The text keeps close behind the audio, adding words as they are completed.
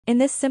In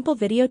this simple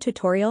video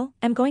tutorial,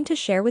 I'm going to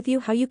share with you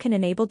how you can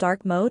enable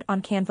dark mode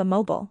on Canva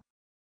mobile.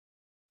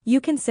 You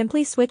can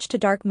simply switch to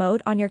dark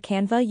mode on your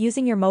Canva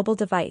using your mobile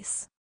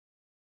device.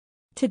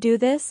 To do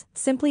this,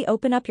 simply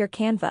open up your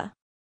Canva.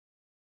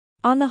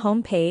 On the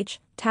home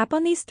page, tap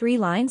on these three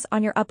lines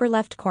on your upper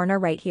left corner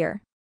right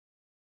here.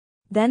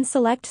 Then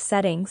select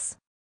Settings.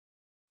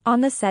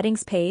 On the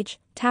Settings page,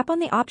 tap on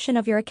the option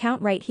of your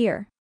account right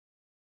here.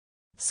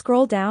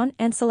 Scroll down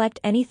and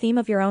select any theme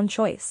of your own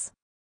choice.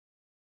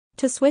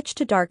 To switch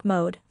to dark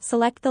mode,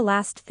 select the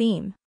last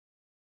theme.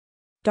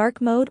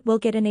 Dark mode will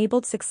get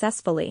enabled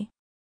successfully.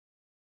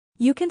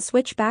 You can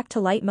switch back to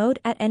light mode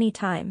at any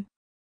time.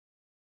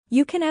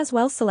 You can as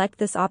well select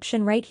this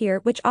option right here,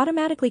 which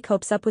automatically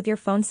copes up with your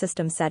phone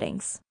system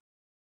settings.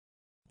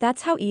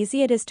 That's how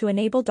easy it is to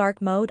enable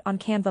dark mode on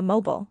Canva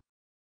mobile.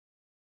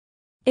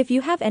 If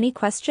you have any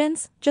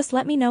questions, just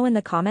let me know in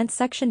the comments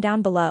section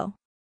down below.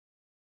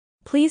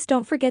 Please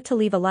don't forget to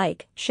leave a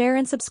like, share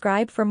and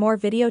subscribe for more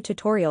video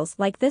tutorials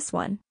like this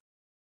one.